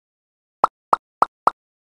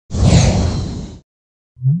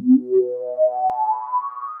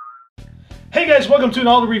Hey guys, welcome to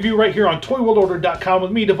another review right here on ToyWorldOrder.com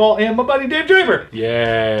with me, Devall, and my buddy Dave Draper.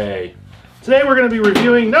 Yay! Today we're going to be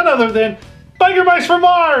reviewing none other than Biker Mice from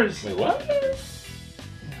Mars. Wait, what?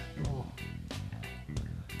 Oh.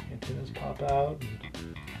 Antennas pop out.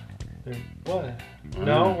 What?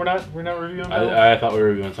 No, we're not reviewing that. I thought we were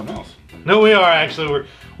reviewing something else. No, we are actually.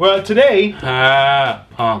 Well, today.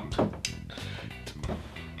 Pumped.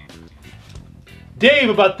 Dave,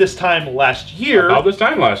 about this time last year. Backed a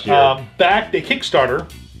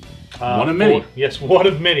Kickstarter. One of many. Yes, one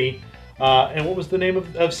of many. And what was the name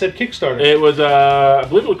of said Kickstarter? It was, I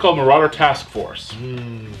believe it was called Marauder Task Force.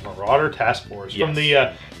 Marauder Task Force.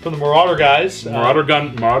 Yes. From the Marauder guys. Marauder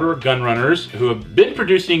gun runners who have been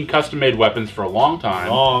producing custom-made weapons for a long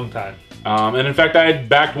time. And in fact, I had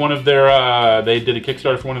backed one of their. They did a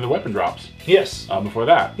Kickstarter for one of their weapon drops. Yes. Before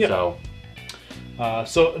that. Yep. So.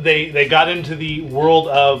 So they got into the world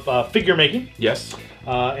of figure making. Yes.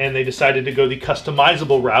 And they decided to go the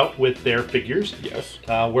customizable route with their figures. Yes.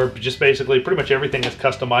 Where just basically pretty much everything is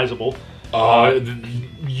customizable.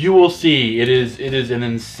 You will see it is an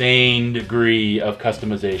insane degree of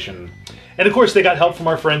customization. And of course, they got help from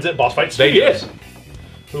our friends at Boss Fight Studios. They did.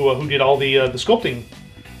 Who did all the sculpting.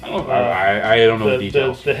 I don't know the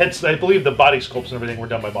details. The heads, I believe the body sculpts and everything were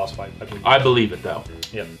done by Boss Fight. I believe it though.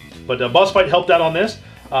 Yeah, but Boss Fight helped out on this,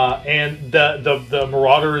 and the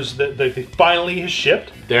Marauders that they finally has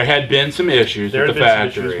shipped. There had been some issues with the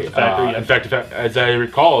factory. In fact, as I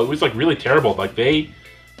recall, it was like really terrible. Like they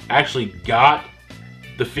actually got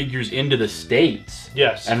the figures into the States.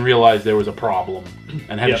 Yes. And realized there was a problem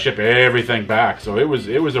and had to ship everything back. So it was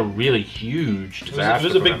a really huge disaster.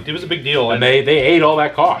 It was a big deal. And they ate all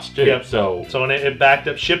that cost too. Yep. So when it backed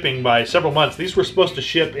up shipping by several months. These were supposed to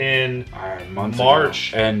ship in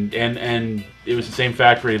March. And it was the same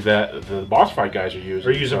factory that the Boss Fight guys are using.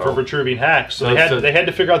 They're using for retrieving hacks. So they had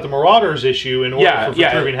to figure out the Marauders issue in order for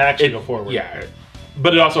retrieving hacks to go forward. Yeah.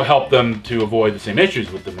 But it also helped them to avoid the same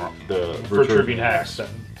issues with the retrieving hacks.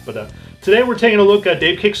 But today we're taking a look.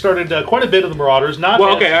 Dave kickstarted quite a bit of the Marauders.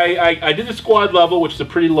 I did the squad level, which is a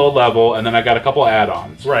pretty low level, and then I got a couple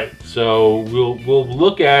add-ons. Right. So we'll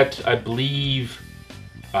look at, I believe,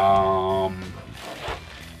 probably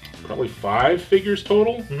 5 figures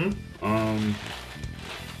total.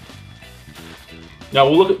 Now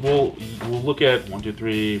we'll look at 1, 2,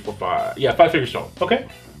 3, 4, 5. Yeah, 5 figures total. Okay.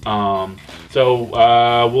 We'll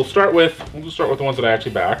start with the ones that I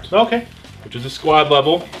actually backed. Okay. Which is a squad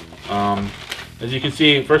level. As you can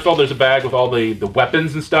see, first of all, there's a bag with all the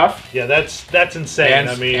weapons and stuff. Yeah, that's insane.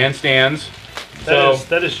 And stands.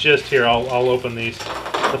 That is just here. I'll open these.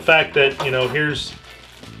 The fact that there's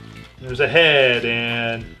a head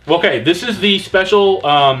and. Okay, this is the special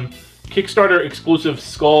Kickstarter exclusive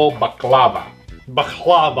skull baklava.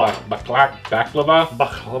 Baklava.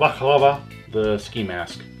 The ski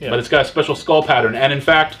mask. Yeah. But it's got a special skull pattern, and in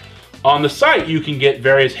fact, on the site you can get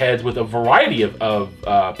various heads with a variety of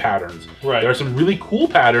patterns. Right. There are some really cool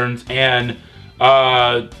patterns, and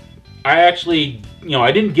I actually,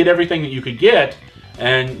 I didn't get everything that you could get,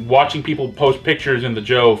 and watching people post pictures in the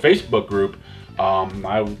Joe Facebook group,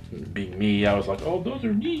 being me, I was like, oh, those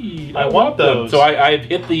are neat. I want those. So I've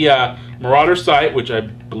hit the Marauder site, which I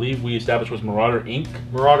believe we established was Marauder Inc.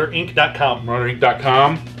 MarauderInc.com.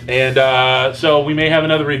 MarauderInc.com. And so we may have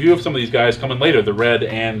another review of some of these guys coming later, the red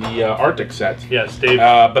and the Arctic sets. Yes, Dave.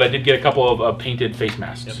 But I did get a couple of painted face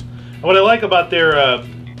masks. Yep. And what I like about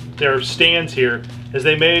their stands here is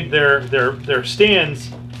they made their stands,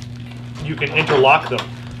 you can interlock them.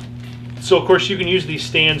 So of course you can use these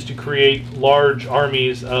stands to create large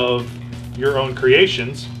armies of your own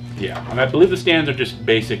creations. Yeah, and I believe the stands are just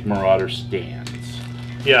basic Marauder stands.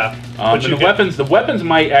 Yeah. But the weapons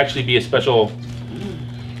might actually be a special.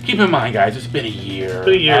 Keep in mind, guys, it's been a year. It's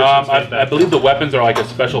been a year since I believe the weapons are like a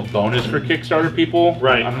special bonus for Kickstarter people.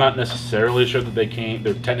 Right. I'm not necessarily sure that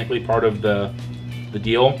they're technically part of the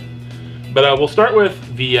deal. But we'll start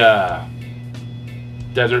with the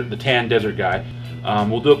tan desert guy.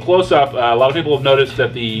 We'll do a close-up. A lot of people have noticed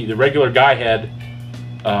that the regular guy head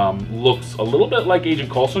looks a little bit like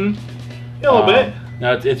Agent Coulson. Yeah, a little bit.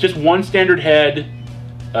 Now, it's just one standard head,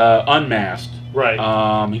 unmasked. Right.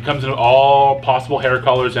 He comes in all possible hair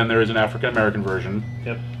colors, and there is an African-American version.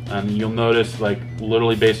 Yep. And you'll notice, like,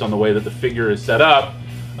 literally based on the way that the figure is set up,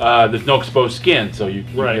 there's no exposed skin, so you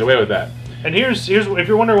can get away with that. And here's if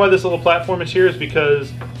you're wondering why this little platform is here, is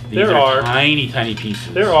because these are tiny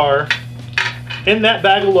pieces. There are, in that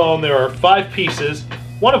bag alone, there are 5 pieces,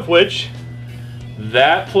 one of which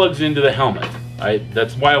that plugs into the helmet.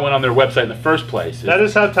 That's why I went on their website in the first place. That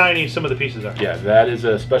is how tiny some of the pieces are. Yeah, that is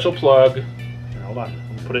a special plug. hold on.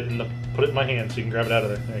 I'm gonna put it in my hand so you can grab it out of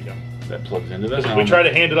there. There you go. That plugs into the Because if we helmet. try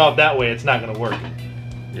to hand it off that way, it's not going to work.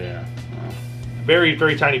 Yeah. Well. Very,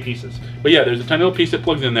 very tiny pieces. But yeah, there's a tiny little piece that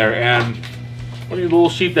plugs in there, and one of the little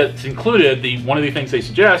sheet that's included, one of the things they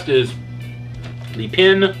suggest is the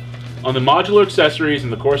pin on the modular accessories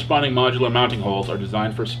and the corresponding modular mounting holes are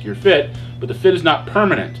designed for a secure fit, but the fit is not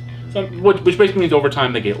permanent. So, which basically means over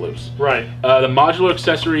time they get loose. Right. The modular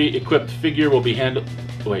accessory equipped figure will be handled.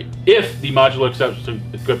 Wait, if the modular accessory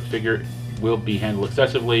equipped figure will be handled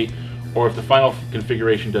excessively, or if the final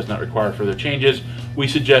configuration does not require further changes, we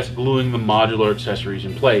suggest gluing the modular accessories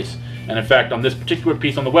in place. And in fact, on this particular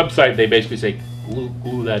piece on the website, they basically say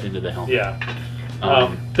glue that into the helmet. Yeah.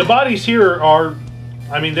 The bodies here are,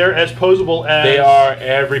 I mean, they're as posable as... They are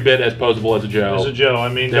every bit as posable as a Joe. As a Joe. I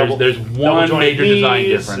mean, there's one major design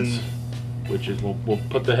difference, and... which is we'll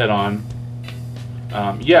put the head on.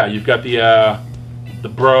 Yeah, you've got the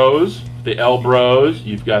bros, the L bros.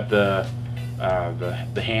 You've got the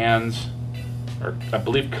hands are, I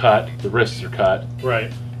believe, cut. The wrists are cut.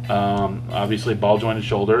 Right. Obviously, ball jointed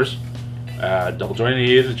shoulders, double jointed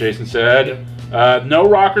knees, as Jason said. Yep. No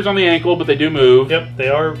rockers on the ankle, but they do move. Yep, they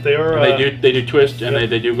are. They do twist, and yep.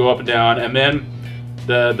 they do go up and down. And then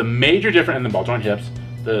the major difference, and the ball joint hips.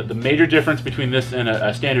 The major difference between this and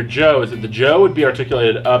a standard Joe is that the Joe would be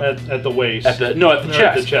articulated up at the waist. At the chest.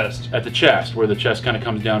 At the chest. At the chest, where the chest kind of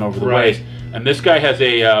comes down over the right. waist. And this guy has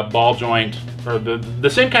a ball joint, or the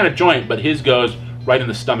same kind of joint, but his goes right in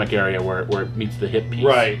the stomach area where it meets the hip piece.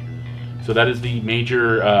 Right. So that is the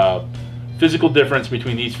major physical difference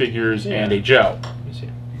between these figures and a Joe. Let me see.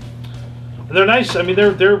 And they're nice. I mean,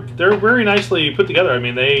 they're very nicely put together. I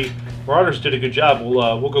mean, Marauders did a good job.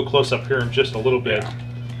 We'll go close up here in just a little bit. Yeah.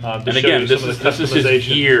 To And show again, you this some of is the his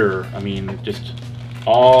customization. gear. I mean, just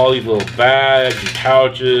all these little bags and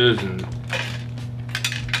pouches, and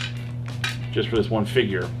just for this one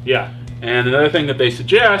figure. Yeah. And another thing that they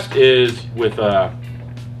suggest is with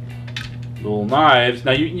little knives.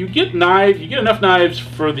 Now you get knives. You get enough knives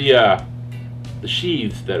for the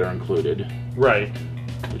sheaths that are included. Right.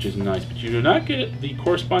 Which is nice, but you do not get the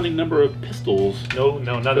corresponding number of pistols. No,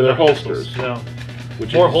 none for of their their holsters. Pistols. No.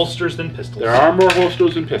 Which More is, holsters than pistols. There are more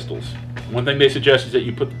holsters than pistols. One thing they suggest is that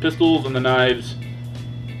you put the pistols and the knives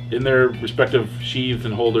in their respective sheaths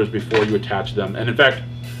and holders before you attach them. And in fact,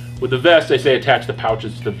 with the vest, they say attach the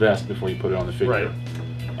pouches to the vest before you put it on the figure.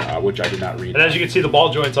 Right. Which I did not read. And as you can see, the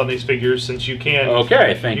ball joints on these figures, since you can...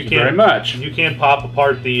 Okay, thank you very much. You can pop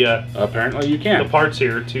apart the... Apparently you can. The parts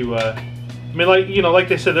here to... I mean, like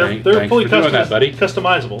they said, they're Thanks fully for doing that, buddy.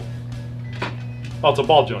 customizable. Well, it's a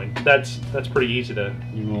ball joint. That's pretty easy to...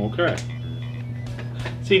 Okay.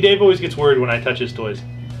 See, Dave always gets worried when I touch his toys.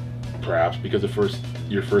 Perhaps because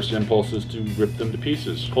your first impulse is to rip them to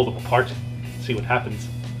pieces. Pull them apart, see what happens.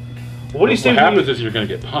 What do you say? What happens is you're going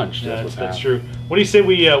to get punched. Yeah, that's true. What do you say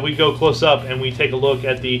we go close up and we take a look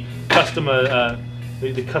at the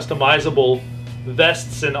the customizable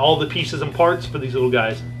vests and all the pieces and parts for these little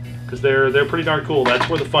guys? Because they're pretty darn cool. That's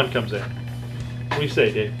where the fun comes in. What do you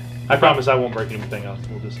say, Dave? I promise I won't break anything else.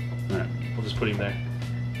 We'll just put him there.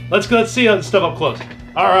 Let's see the stuff up close.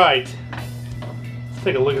 All right. Let's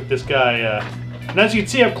take a look at this guy. And as you can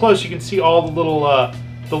see up close, you can see all the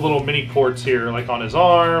little mini ports here, like on his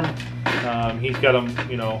arm. He's got them,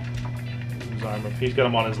 his arm. He's got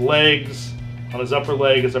them on his legs, on his upper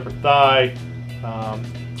leg, his upper thigh.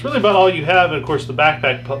 It's really about all you have, and of course the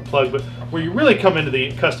backpack plug. But where you really come into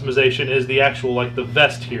the customization is the actual, like, the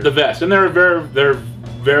vest here. The vest, and there are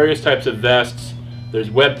various types of vests.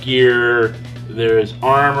 There's web gear. There's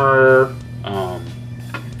armor.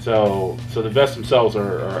 So the vests themselves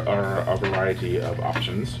are a variety of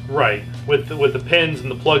options. Right, with the pins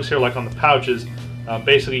and the plugs here, like on the pouches.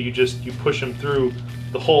 Basically, you push them through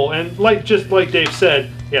the hole, and just like Dave said,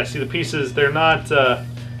 yeah. See the pieces? They're not.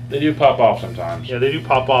 They do pop off sometimes. Yeah, they do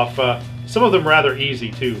pop off. Some of them rather easy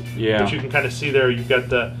too. Yeah. But you can kind of see there. You've got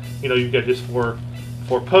you've got just four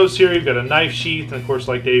posts here. You've got a knife sheath, and of course,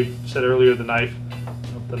 like Dave said earlier, the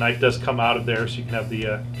knife does come out of there, so you can have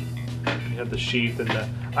the sheath. And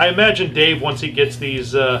I imagine Dave, once he gets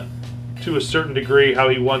these to a certain degree, how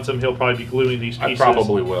he wants them, he'll probably be gluing these pieces. I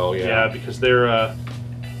probably will. Yeah. Yeah, because they're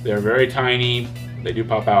very tiny. They do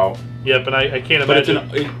pop out. Yep, and I can't But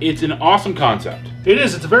imagine. it's an awesome concept. It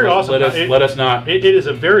is. It's a very awesome. Let us not. It is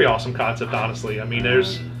a very awesome concept, honestly. I mean,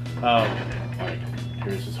 there's. Like,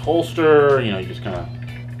 here's his holster. You just kind of.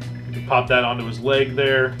 You can pop that onto his leg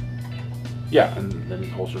there. Yeah, and then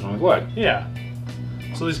his holster's on his leg. Yeah.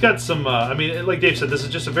 So he's got some. I mean, like Dave said, this is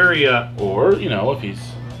just a very. Or if he's.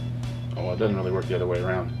 Oh, well, it doesn't really work the other way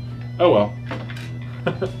around. Oh well.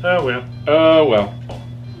 Oh well. Oh well.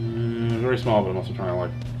 very small, but I'm also trying to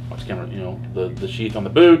like watch the camera. You know, the sheath on the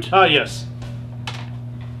boot. Ah, yes.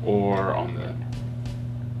 Or on the.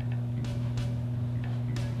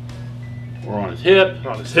 Or on his hip.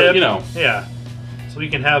 On his so, hip. You know. Yeah. So you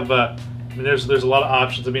can have. I mean, there's a lot of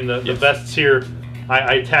options. I mean, the vests here.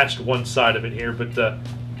 I attached one side of it here, but the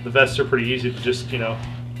vests are pretty easy to just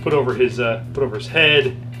put over his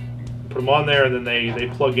head, put them on there, and then they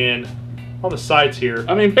plug in on the sides here.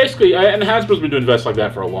 I mean, basically, and Hasbro's been doing vests like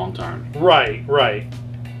that for a long time. Right.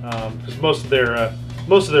 Because most of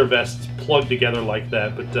their vests plug together like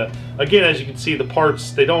that. But again, as you can see, the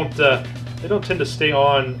parts they don't tend to stay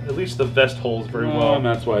on, at least the vest holes, very well. And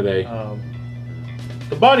that's why they.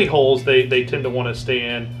 The body holes they tend to want to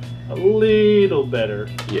stay in a little better.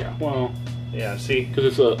 Yeah. Well. Yeah. See.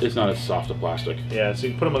 Because it's not as soft a plastic. Yeah. So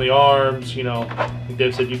you can put them on the arms. Like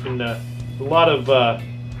Dave said, you can a lot of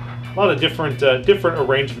different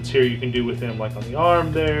arrangements here you can do with him, like on the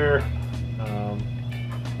arm there.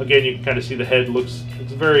 Again, you can kind of see the head looks.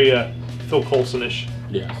 It's very Phil Coulson-ish.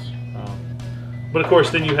 Yes. But of course,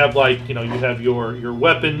 then you have you have your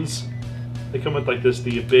weapons. They come with like this,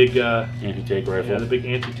 the big anti-tank rifle. Yeah, the big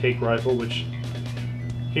anti-tank rifle, which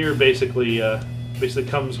here basically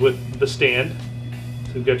comes with the stand.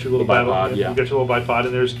 So you've got your little bipod, You've got your little bipod,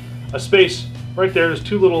 and there's a space right there. There's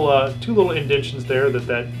two little indentions there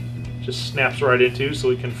that just snaps right into, so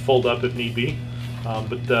it can fold up if need be.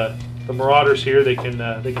 But the Marauders here, they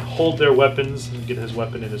can hold their weapons and get his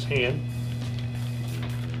weapon in his hand.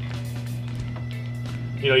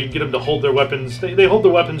 You can get them to hold their weapons. They hold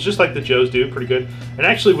their weapons just like the Joes do, pretty good. And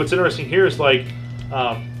actually, what's interesting here is the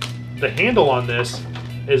handle on this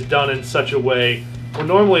is done in such a way where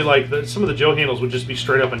normally some of the Joe handles would just be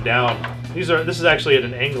straight up and down. This is actually at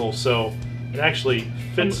an angle, so it actually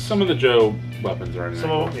fits. Some of the Joe weapons are at an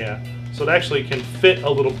angle. Of them, yeah. So it actually can fit a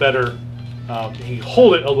little better. You can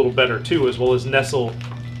hold it a little better too, as well as nestle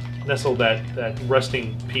that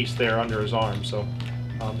resting piece there under his arm. So.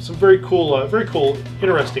 Some very cool,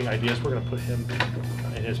 interesting ideas. We're going to put him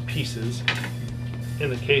in his pieces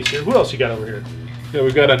in the case here. Who else you got over here? Yeah,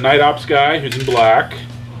 we've got a Night Ops guy who's in black.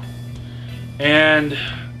 And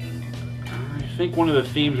I think one of the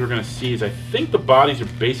themes we're going to see is I think the bodies are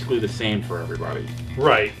basically the same for everybody.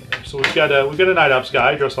 Right. So we've got a Night Ops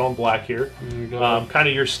guy dressed all in black here. Kind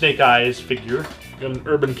of your Snake Eyes figure. Got an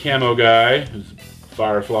urban camo guy who's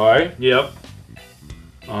Firefly. Yep.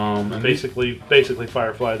 And basically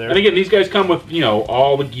Firefly there. And again, these guys come with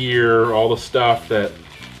all the gear, all the stuff that.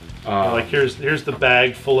 Like here's the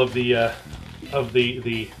bag full of the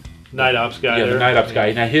Night Ops guy. Yeah, there. The Night Ops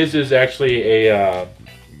guy. Now his is actually a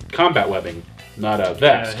combat webbing, not a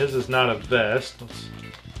vest. Yeah, his is not a vest.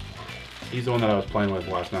 He's the one that I was playing with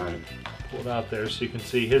last night. Pull it out there so you can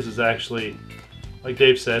see his is actually, like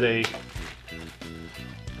Dave said, a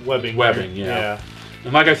webbing. Webbing, here. yeah.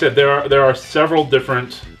 And like I said, there are several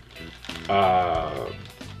different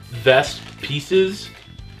vest pieces,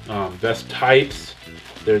 vest types.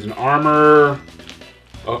 There's an armor.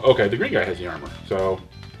 Oh, okay, the green guy has the armor. So,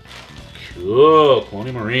 cool,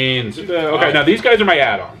 Colonial Marines. Okay, now these guys are my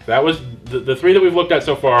add-ons. That was the three that we've looked at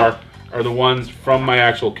so far are the ones from my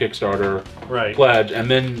actual Kickstarter pledge. And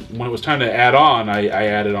then when it was time to add on, I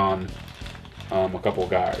added on a couple of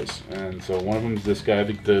guys. And so one of them is this guy,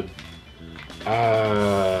 let's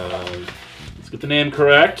get the name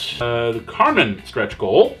correct. The Carmen stretch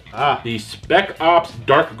goal. The Spec Ops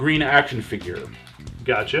dark green action figure.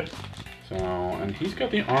 Gotcha. So, and he's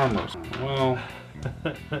got the armor. Well,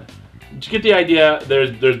 did you get the idea?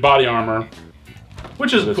 There's body armor,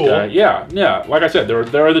 which is cool. Guy. Yeah. Like I said,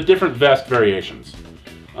 there are the different vest variations.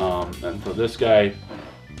 And so this guy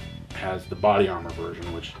has the body armor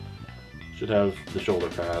version, which should have the shoulder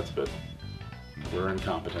pads, but we're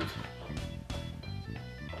incompetent.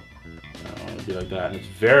 It'd be like that, and it's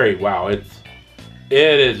very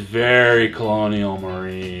it is very Colonial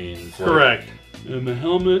Marines. Correct. And the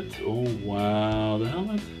helmet, oh wow, the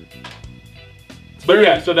helmet. But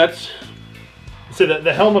yeah, so that's. So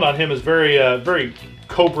the helmet on him is very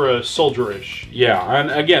Cobra soldierish. Yeah,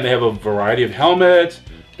 and again, they have a variety of helmets.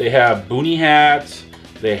 They have boonie hats.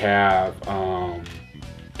 They have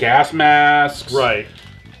gas masks. Right.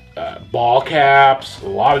 Ball caps. A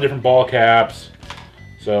lot of different ball caps.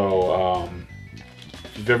 So,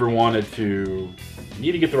 if you've ever wanted to, you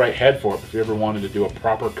need to get the right head for it. If you ever wanted to do a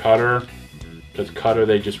proper cutter, because cutter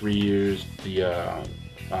they just reused the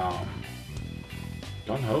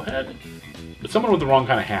gung-ho head, but someone with the wrong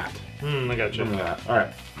kind of hat. I got you. Remember that. All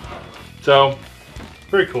right. So,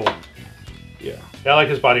 very cool. Yeah. I like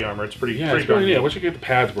his body armor. It's pretty. Yeah, pretty darn I wish I could get the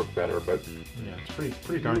pads work better, but yeah, it's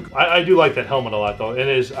pretty darn. I do like that helmet a lot though.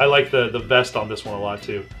 I like the vest on this one a lot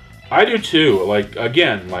too. I do too. Like,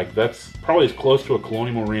 again, like that's probably as close to a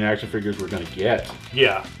Colonial Marine action figure as we're gonna get.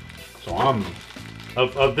 Yeah. So I'm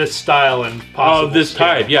of this style and possible of this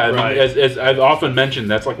type. Yeah. Right. As I've often mentioned,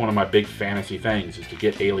 that's like one of my big fantasy things is to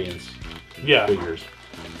get aliens figures.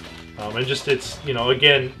 And just it's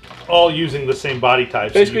again all using the same body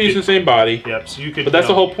type. Basically using the same body. Yep. So you could. But that's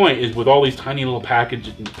the whole point is with all these tiny little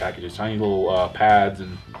packages, tiny little pads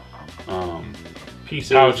and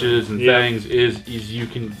pieces, pouches and things is you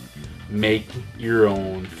can make your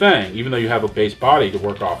own thing, even though you have a base body to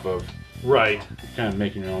work off of. Right. Kind of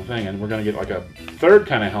making your own thing, and we're gonna get like a third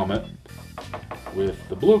kind of helmet with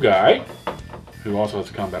the blue guy, who also has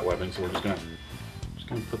combat weapons. So we're just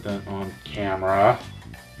gonna put that on camera.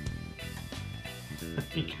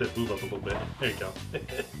 You can move up a little bit. There you go.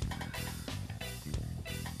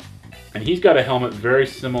 And he's got a helmet very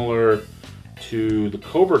similar to the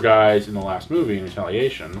Cobra guys in the last movie in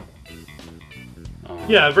Retaliation.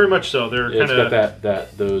 Yeah, very much so. They're kind of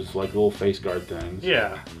got those like little face guard things.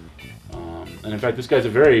 Yeah. And in fact, this guy's a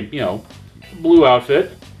very blue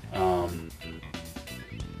outfit.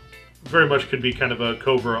 Very much could be kind of a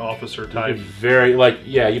Cobra officer type. Very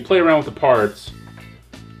you play around with the parts,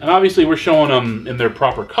 and obviously we're showing them in their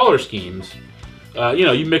proper color schemes.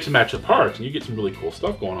 You mix and match the parts, and you get some really cool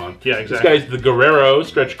stuff going on. Yeah, exactly. This guy's the Guerrero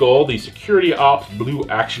Stretch Gold, the Security Ops blue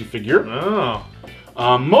action figure. Oh.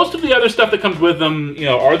 Most of the other stuff that comes with them,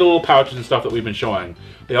 are the little pouches and stuff that we've been showing.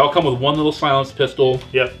 They all come with one little silenced pistol.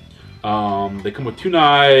 Yep. They come with 2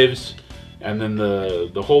 knives, and then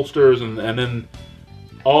the holsters, and then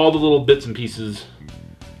all the little bits and pieces.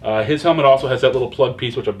 His helmet also has that little plug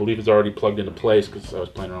piece, which I believe is already plugged into place because I was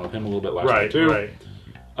playing around with him a little bit last time too. Right.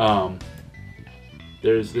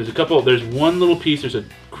 There's a couple. There's one little piece. There's a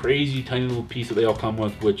crazy tiny little piece that they all come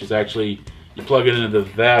with, which is actually you plug it into the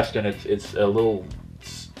vest, and it's a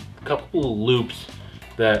couple little loops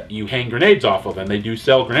that you hang grenades off of, and they do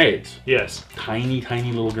sell grenades. Yes. Tiny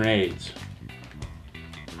little grenades.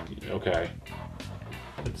 Okay.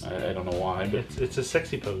 I don't know why, but it's a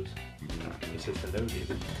sexy pose. He says hello,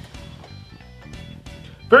 David.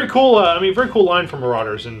 Very cool. Very cool line from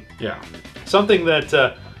Marauders, and something that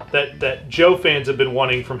that Joe fans have been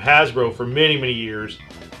wanting from Hasbro for many years.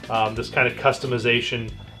 This kind of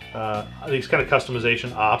customization, these kind of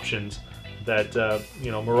customization options that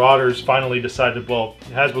Marauders finally decided. Well,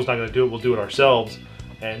 Hasbro's not going to do it. We'll do it ourselves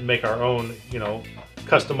and make our own.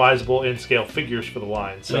 Customizable in-scale figures for the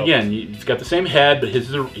line. So and again, it's got the same head, but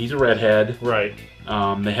he's a redhead. Right.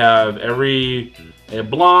 They have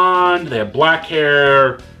blonde, they have black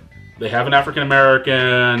hair, they have an African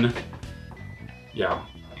American. Yeah.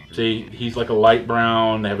 See, he's like a light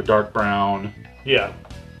brown. They have a dark brown. Yeah.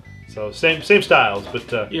 So same styles, but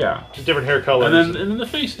just different hair colors. And then the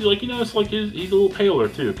face, it's like he's a little paler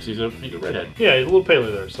too, because he's a redhead. Yeah, he's a little paler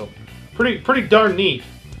there. So pretty darn neat.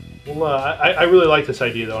 Well, I really like this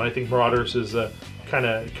idea though, and I think Marauders is kind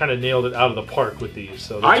of nailed it out of the park with these.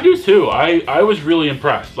 So I do too. I was really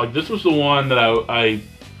impressed. Like this was the one that I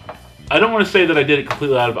don't want to say that I did it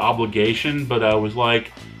completely out of obligation, but I was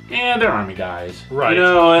like, they're Army guys, right?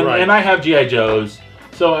 And I have GI Joes,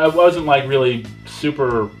 so I wasn't like really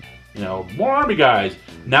super, more Army guys.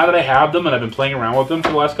 Now that I have them and I've been playing around with them for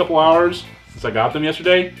the last couple hours since I got them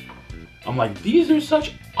yesterday, I'm like, these are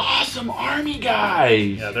such awesome Army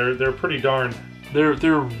guys. Yeah, they're pretty darn.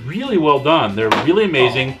 They're really well done. They're really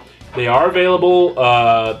amazing. They are available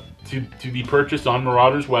to be purchased on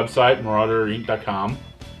Marauder's website, marauderinc.com.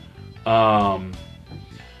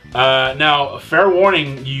 Now, fair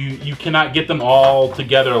warning, you cannot get them all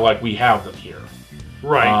together like we have them here.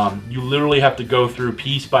 Right. You literally have to go through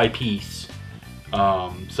piece by piece.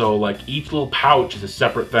 So like each little pouch is a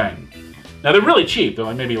separate thing. Now they're really cheap.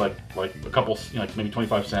 They're maybe like a couple, maybe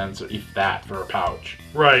 25 cents or if that for a pouch.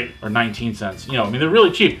 Right. Or 19 cents. They're really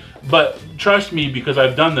cheap. But trust me, because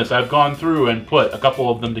I've done this, I've gone through and put a couple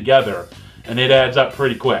of them together, and it adds up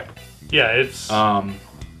pretty quick. Yeah, it's.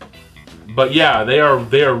 But yeah, they are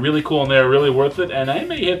really cool and they are really worth it. And I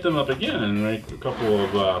may hit them up again and make a couple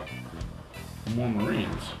of more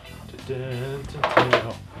Marines. They're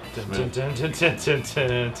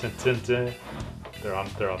on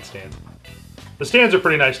stands. The stands are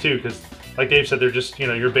pretty nice too, because like Dave said, they're just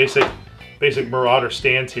your basic Marauder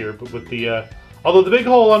stands here. But with the although the big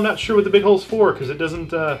hole, I'm not sure what the big hole's for, because it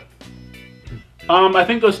doesn't. I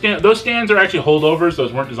think those stands are actually holdovers.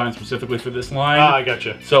 Those weren't designed specifically for this line. Ah, I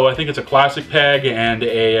gotcha. So I think it's a classic peg and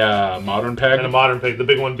a modern peg. And a modern peg. The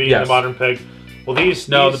big one being the modern peg. Well,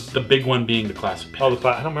 the big one being the classic peg. Oh,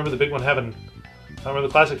 I don't remember the big one having. I remember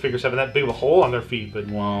the classic figures having that big of a hole on their feet, but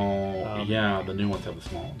yeah, the new ones have the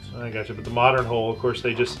small ones. I gotcha. But the modern hole, of course,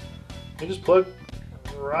 they just plug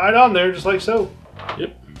right on there, just like so.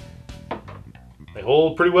 Yep. They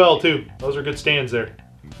hold pretty well too. Those are good stands there.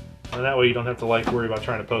 And that way you don't have to like worry about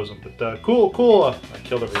trying to pose them. But cool. I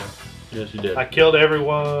killed everyone. Yes, you did. I killed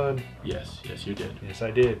everyone. Yes, you did. Yes,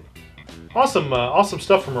 I did. Awesome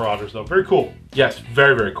stuff from Marauders though. Very cool. Yes,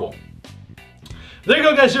 very, very cool. There you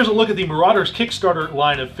go, guys. Here's a look at the Marauders Kickstarter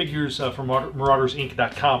line of figures from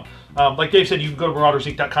MaraudersInc.com. Like Dave said, you can go to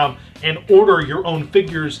MaraudersInc.com and order your own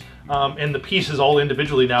figures and the pieces all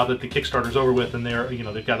individually now that the Kickstarter's over with, and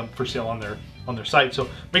they've got them for sale on their site. So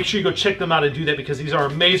make sure you go check them out and do that, because these are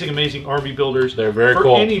amazing army builders. They're very for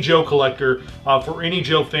cool. any Joe collector, for any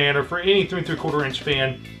Joe fan, or for any 3 3/4 inch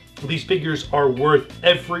fan. These figures are worth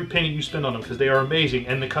every penny you spend on them, because they are amazing,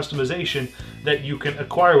 and the customization that you can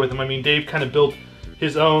acquire with them. I mean, Dave kind of built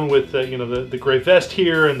his own with the gray vest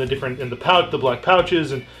here and the black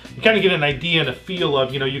pouches, and you kind of get an idea and a feel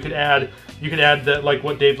of, you could add the, like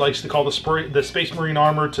what Dave likes to call the Space Marine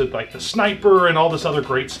armor to like the sniper and all this other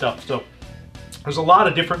great stuff. So there's a lot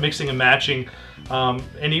of different mixing and matching,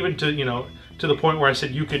 and even to the point where I said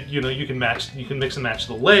you can mix and match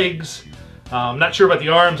the legs. I'm not sure about the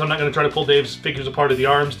arms. I'm not going to try to pull Dave's figures apart of the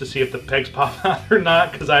arms to see if the pegs pop out or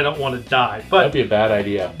not, because I don't want to die. But that'd be a bad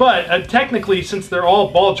idea. But technically, since they're all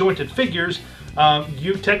ball jointed figures,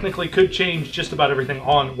 you technically could change just about everything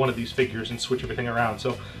on one of these figures and switch everything around.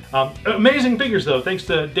 So amazing figures though. Thanks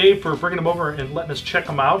to Dave for bringing them over and letting us check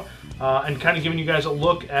them out and kind of giving you guys a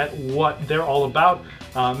look at what they're all about.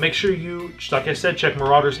 Make sure you, like I said, check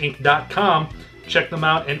MaraudersInc.com. Check them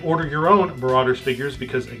out and order your own Marauders figures,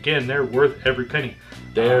 because again, they're worth every penny.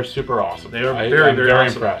 They're super awesome. They are I'm very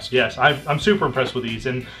awesome. impressed. Yes, I'm super impressed with these,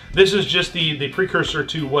 and this is just the precursor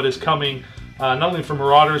to what is coming, not only for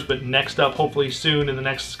Marauders, but next up, hopefully soon in the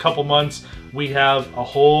next couple months, we have a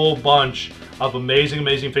whole bunch of amazing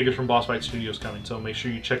figures from Boss Fight Studios coming. So make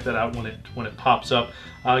sure you check that out when it pops up.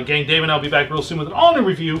 Gang, Dave and I'll be back real soon with an all-new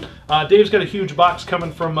review. Dave's got a huge box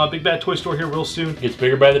coming from Big Bad Toy Store here real soon. It's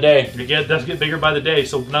bigger by the day. It does get bigger by the day.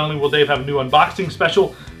 So not only will Dave have a new unboxing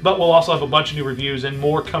special, but we'll also have a bunch of new reviews and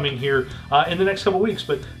more coming here in the next couple weeks.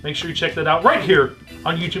 But make sure you check that out right here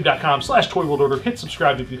on youtube.com/ToyWorldOrder. Hit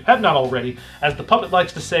subscribe if you have not already. As the puppet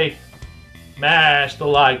likes to say, mash the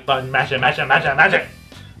like button. Mash it.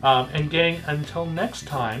 And gang, until next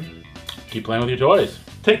time, keep playing with your toys.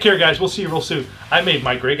 Take care, guys. We'll see you real soon. I made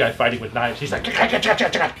my gray guy fighting with knives. He's like,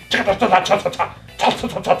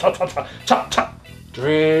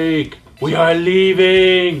 Drake, we are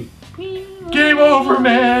leaving. Game over,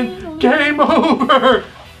 man. Game over.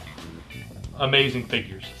 Amazing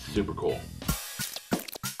figures. Super cool.